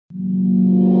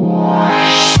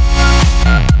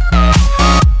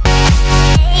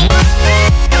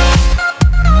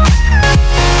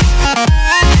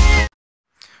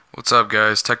What's up,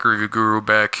 guys? Tech Review Guru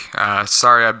back.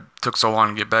 Sorry I took so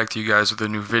long to get back to you guys with a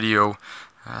new video.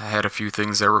 I had a few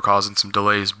things that were causing some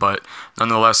delays, but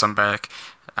nonetheless I'm back.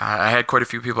 I had quite a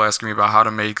few people asking me about how to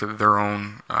make their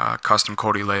own custom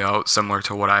Kodi layout similar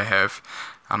to what I have.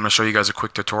 I'm going to show you guys a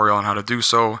quick tutorial on how to do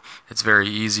so. It's very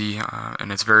easy and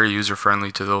it's very user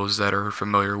friendly to those that are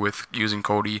familiar with using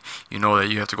Kodi. You know that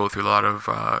you have to go through a lot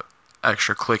of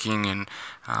extra clicking and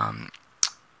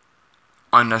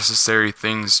unnecessary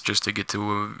things just to get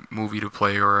to a movie to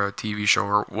play or a TV show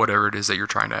or whatever it is that you're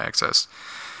trying to access.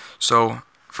 So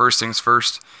first things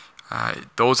first,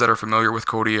 those that are familiar with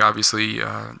Kodi, obviously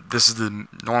this is the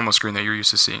normal screen that you're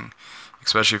used to seeing,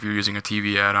 especially if you're using a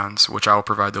TV add-ons, which I'll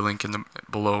provide the link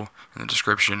below in the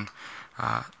description.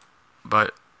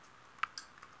 But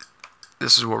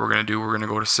this is what we're going to do. We're going to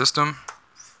go to System.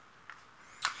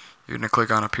 You're going to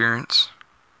click on Appearance,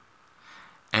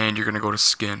 and you're going to go to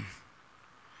Skin.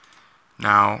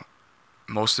 Now,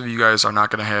 most of you guys are not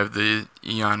going to have the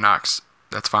Addons.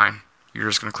 That's fine. You're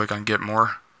just going to click on Get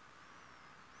More,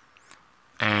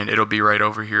 and it'll be right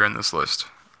over here in this list.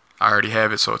 I already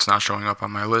have it, so it's not showing up on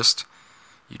my list.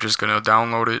 You're just going to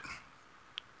download it.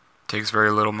 Takes very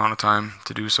little amount of time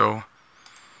to do so.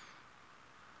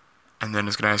 And then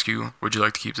it's going to ask you, would you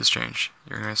like to keep this change?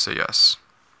 You're going to say yes.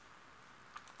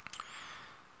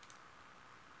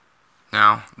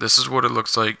 Now, this is what it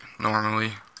looks like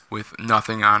normally with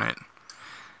nothing on it.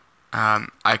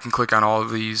 I can click on all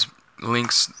of these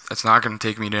links. It's not going to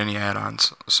take me to any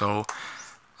add-ons, so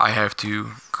I have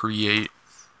to create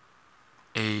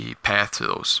a path to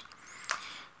those.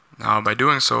 Now, by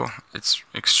doing so, it's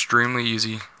extremely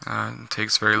easy. It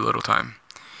takes very little time.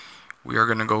 We are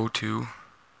going to go to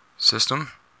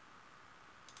System,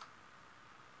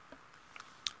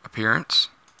 Appearance,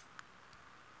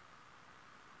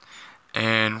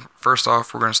 and first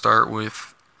off, we're going to start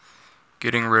with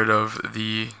getting rid of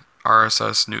the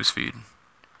RSS newsfeed.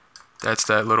 That's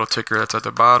that little ticker that's at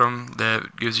the bottom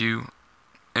that gives you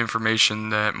information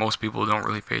that most people don't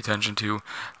really pay attention to.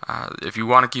 If you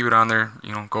want to keep it on there,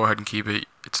 go ahead and keep it.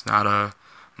 It's not a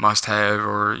must-have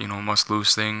or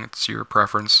must-lose thing. It's your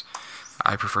preference.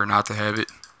 I prefer not to have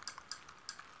it.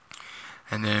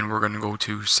 And then we're going to go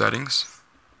to Settings,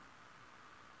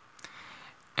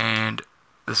 and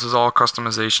this is all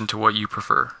customization to what you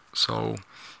prefer. So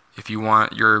if you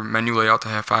want your menu layout to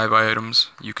have 5 items,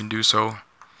 you can do so.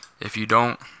 If you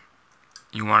don't,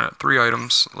 you want 3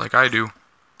 items like I do,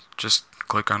 just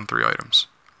click on 3 items.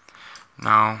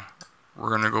 Now we're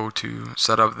going to go to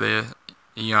set up the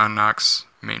Addons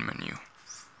main menu.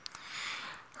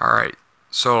 Alright,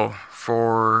 so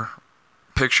for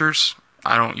pictures,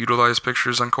 I don't utilize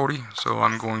pictures on Kodi, so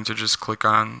I'm going to just click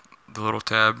on the little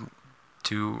tab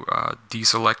to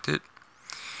deselect it,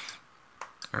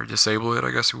 or disable it,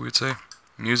 I guess you would say.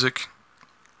 Music,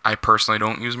 I personally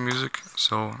don't use music,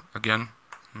 so again,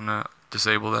 I'm going to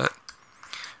disable that.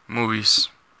 Movies,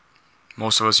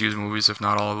 most of us use movies, if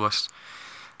not all of us.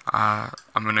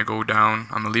 I'm going to go down,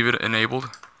 I'm going to leave it enabled.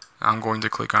 I'm going to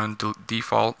click on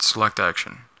Default Select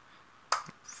Action.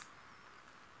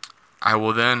 I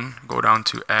will then go down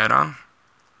to Add-on,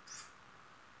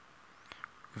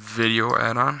 Video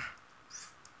Add-on,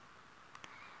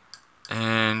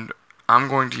 and I'm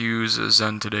going to use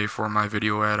Zen today for my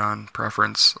video add-on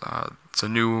preference. It's a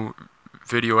new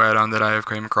video add-on that I have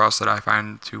come across that I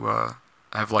find to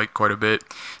have liked quite a bit.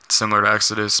 It's similar to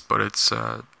Exodus, but it's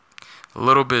a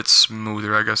little bit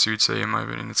smoother, I guess you'd say, in my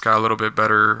opinion. It's got a little bit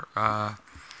better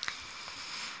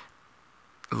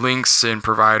links and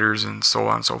providers and so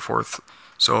on and so forth.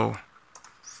 So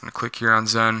I'm going to click here on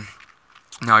Zen.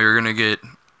 Now you're going to get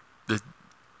the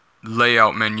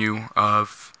layout menu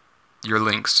of your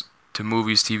links to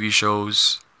movies, TV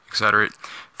shows, etc.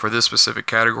 For this specific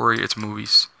category, it's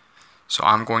movies. So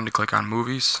I'm going to click on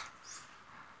Movies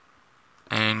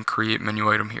and create menu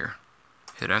item here.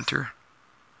 Hit enter.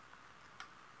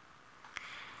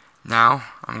 Now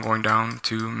I'm going down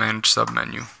to Manage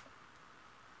Submenu.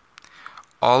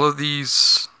 All of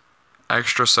these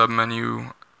extra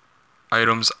submenu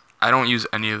items, I don't use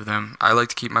any of them. I like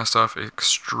to keep my stuff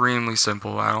extremely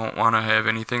simple. I don't want to have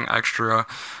anything extra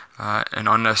and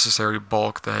unnecessary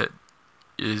bulk that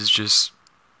is just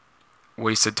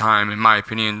wasted time, in my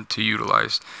opinion, to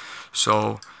utilize.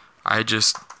 So I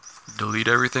just delete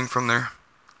everything from there.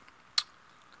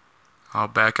 I'll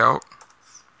back out.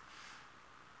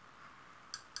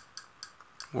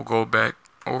 We'll go back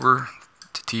over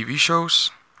to TV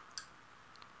shows.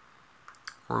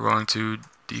 We're going to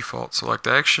Default Select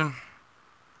Action,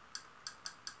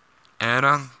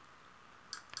 Add-on,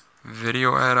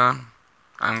 Video Add-on.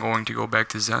 I'm going to go back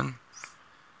to Zen,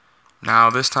 Now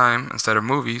this time, instead of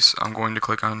movies, I'm going to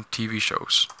click on TV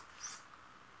shows.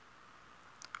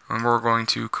 And we're going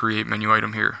to create menu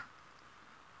item here.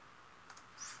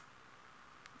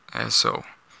 As so.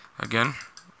 Again,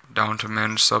 down to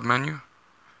manage submenu.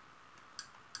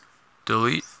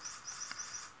 Delete.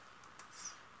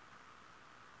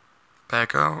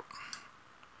 Back out.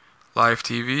 Live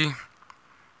TV.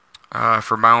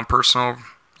 For my own personal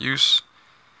use,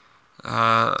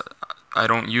 I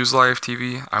don't use live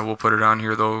TV. I will put it on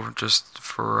here though, just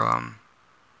for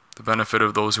the benefit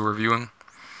of those who are viewing.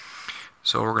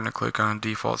 So we're going to click on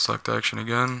default select action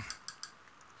again,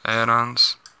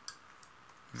 add-ons,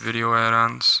 video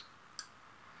add-ons,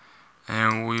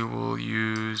 and we will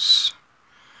use,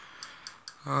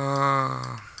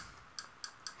 we'll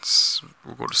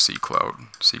go to C Cloud.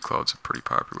 C Cloud's a pretty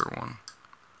popular one.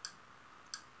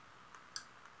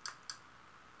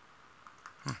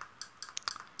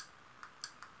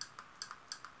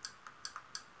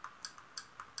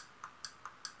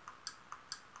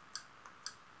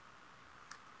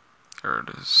 There it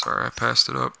is. Sorry, I passed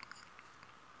it up.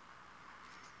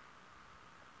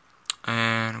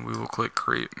 And we will click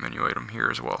create menu item here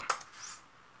as well.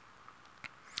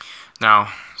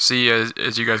 Now, see,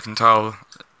 as you guys can tell,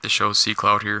 it shows C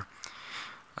Cloud here.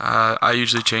 I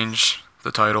usually change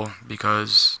the title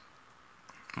because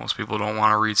most people don't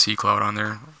want to read C Cloud on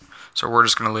there. So we're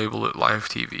just going to label it Live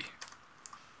TV.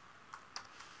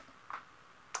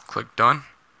 Click done.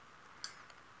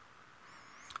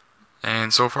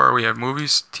 And so far we have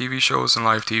movies, TV shows, and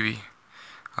live TV.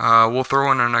 We'll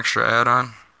throw in an extra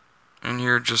add-on in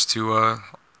here just to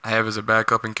have as a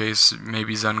backup in case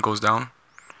maybe Zen goes down.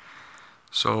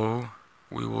 So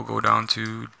we will go down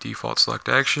to default select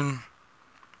action,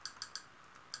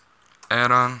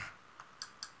 add-on,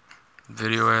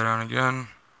 video add-on again,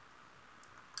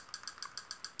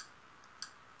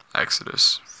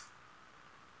 Exodus.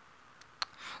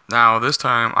 Now this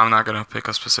time I'm not going to pick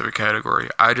a specific category.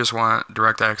 I just want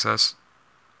direct access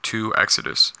to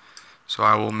Exodus. So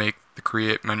I will make the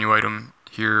create menu item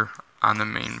here on the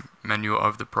main menu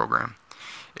of the program.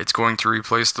 It's going to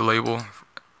replace the label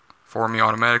for me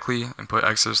automatically and put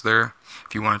Exodus there.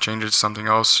 If you want to change it to something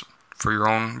else for your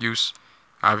own use,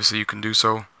 obviously you can do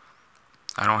so.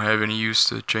 I don't have any use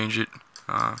to change it.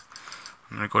 I'm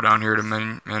going to go down here to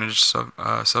manage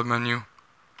submenu.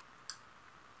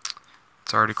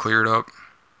 It's already cleared up.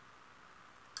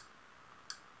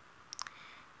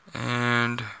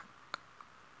 And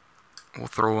we'll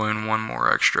throw in one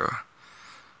more extra.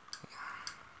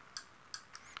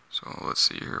 So let's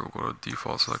see here. We'll go to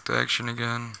default select action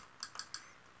again.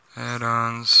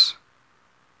 Add-ons.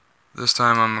 This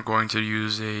time I'm going to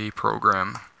use a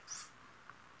program.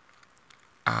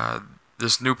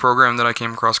 This new program that I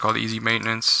came across called Easy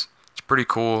Maintenance. It's pretty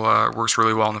cool. It works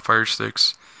really well on the Fire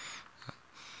Sticks.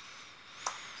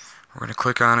 We're going to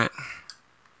click on it.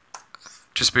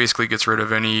 Just basically gets rid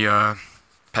of any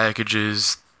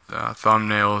packages,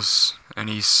 thumbnails,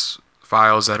 any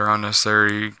files that are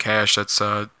unnecessary, cache that's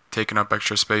taking up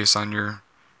extra space on your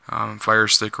Fire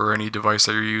Stick or any device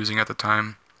that you're using at the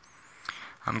time.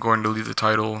 I'm going to leave the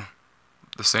title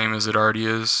the same as it already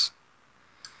is.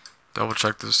 Double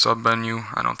check the sub menu.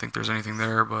 I don't think there's anything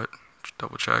there, but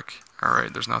double check.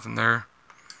 Alright, there's nothing there.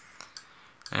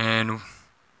 And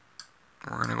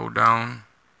we're going to go down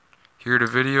here to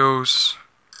videos.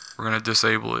 We're going to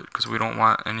disable it because we don't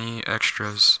want any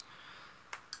extras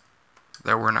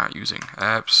that we're not using.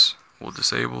 Apps, we'll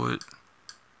disable it.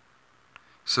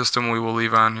 System we will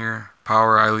leave on here.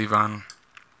 Power I leave on.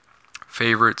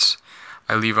 Favorites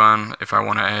I leave on if I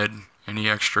want to add any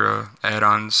extra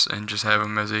add-ons and just have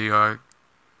them as a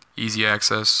easy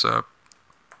access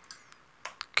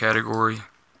category.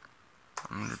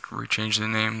 I'm going to rechange the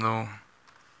name though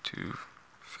to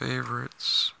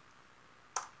favorites.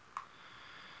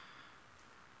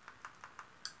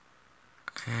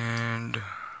 And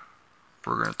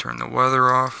we're going to turn the weather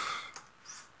off.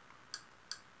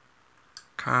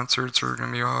 Concerts are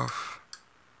going to be off.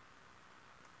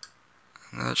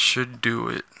 And that should do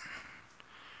it.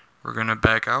 We're going to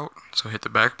back out, so hit the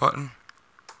back button.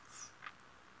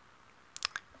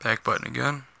 Back button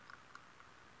again.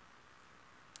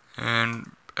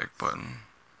 And back button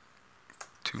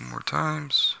 2 more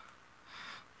times.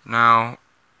 Now,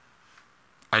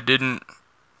 I didn't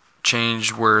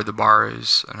change where the bar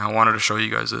is, and I wanted to show you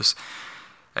guys this.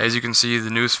 As you can see, the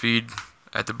news feed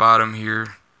at the bottom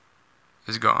here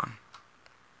is gone.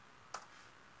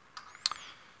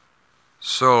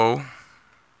 So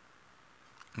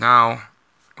now,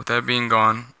 with that being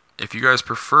gone, if you guys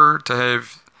prefer to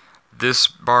have this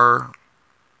bar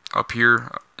up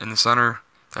here in the center,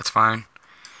 that's fine.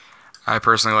 I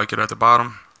personally like it at the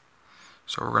bottom.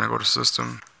 So we're going to go to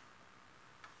System.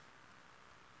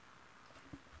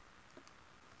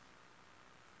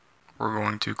 We're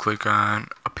going to click on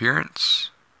Appearance.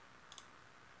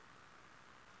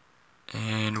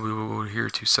 And we will go here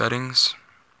to Settings.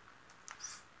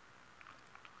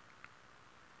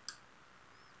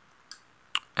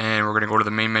 And we're going to go to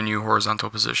the main menu, horizontal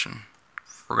position.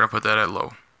 We're going to put that at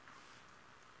low.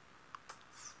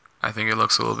 I think it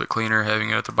looks a little bit cleaner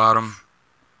having it at the bottom.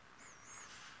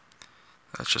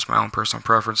 That's just my own personal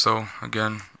preference though.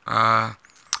 Again, now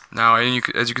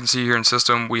as you can see here in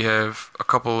System, we have a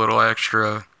couple little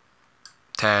extra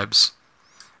tabs.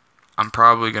 I'm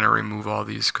probably going to remove all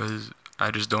these because I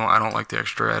don't like the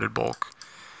extra added bulk.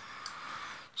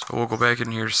 So we'll go back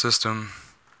in here to System,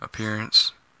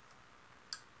 Appearance,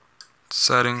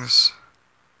 Settings,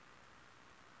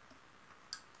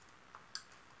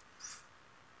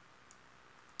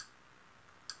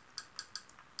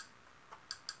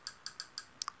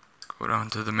 go down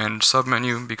to the Manage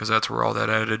submenu because that's where all that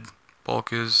added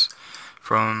bulk is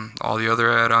from all the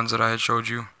other add-ons that I had showed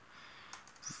you.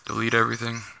 Delete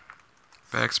everything,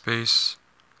 backspace,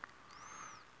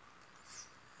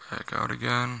 back out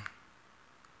again.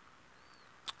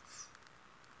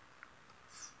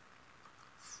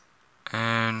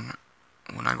 And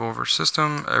when I go over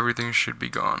System, everything should be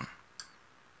gone.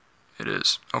 It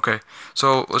is. Okay,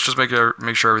 so let's just make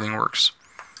sure everything works.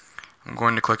 I'm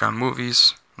going to click on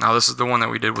Movies. Now this is the one that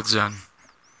we did with Zen.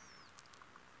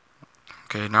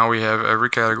 Okay, now we have every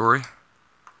category.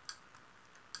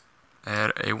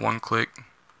 Add a one-click.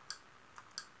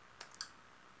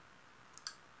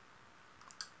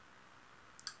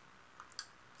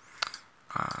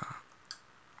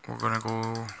 We're going to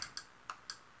go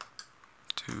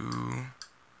to,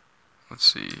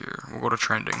 let's see here, we'll go to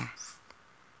Trending.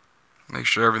 Make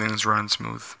sure everything is running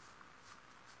smooth.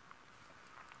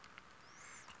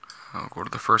 I'll go to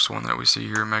the first one that we see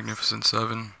here, Magnificent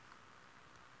 7.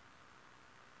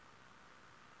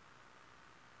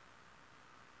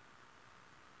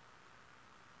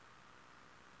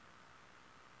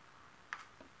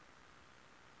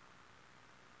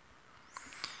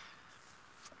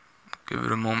 Give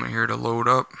it a moment here to load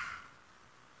up.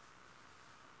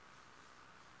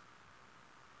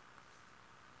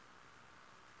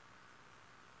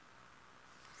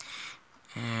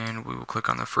 And we will click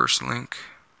on the first link.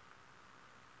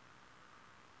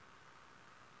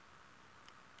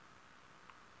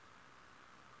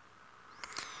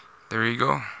 There you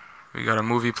go. We got a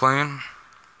movie playing.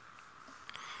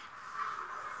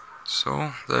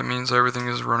 So that means everything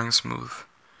is running smooth.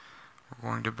 We're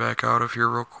going to back out of here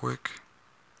real quick.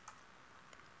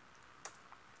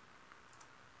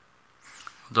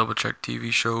 Double check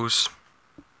TV shows.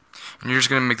 And you're just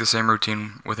going to make the same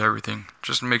routine with everything.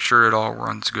 Just make sure it all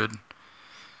runs good.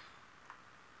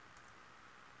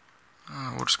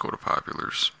 We'll just go to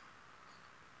Populars.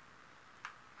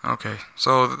 Okay,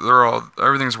 so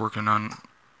everything's working on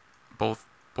both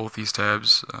these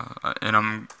tabs, and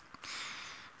I'm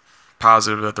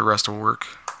positive that the rest will work.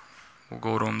 We'll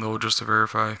go to them though just to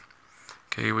verify.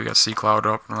 Okay, we got C Cloud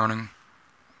up and running.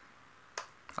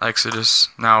 Exodus.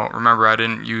 Now remember, I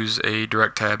didn't use a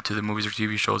direct tab to the movies or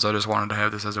TV shows. I just wanted to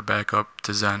have this as a backup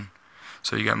to Zen.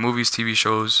 So you got movies, TV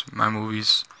shows, my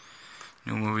movies,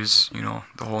 new movies, you know,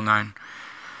 the whole nine.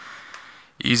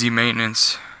 Easy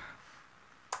maintenance.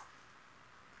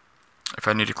 If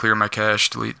I need to clear my cache,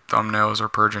 delete thumbnails, or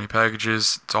purge any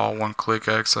packages, it's all one-click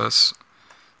access.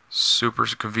 Super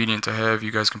convenient to have.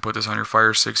 You guys can put this on your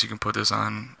Fire Sticks. You can put this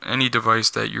on any device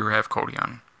that you have Kodi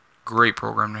on. Great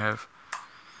program to have.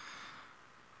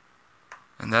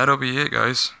 And that'll be it,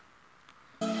 guys.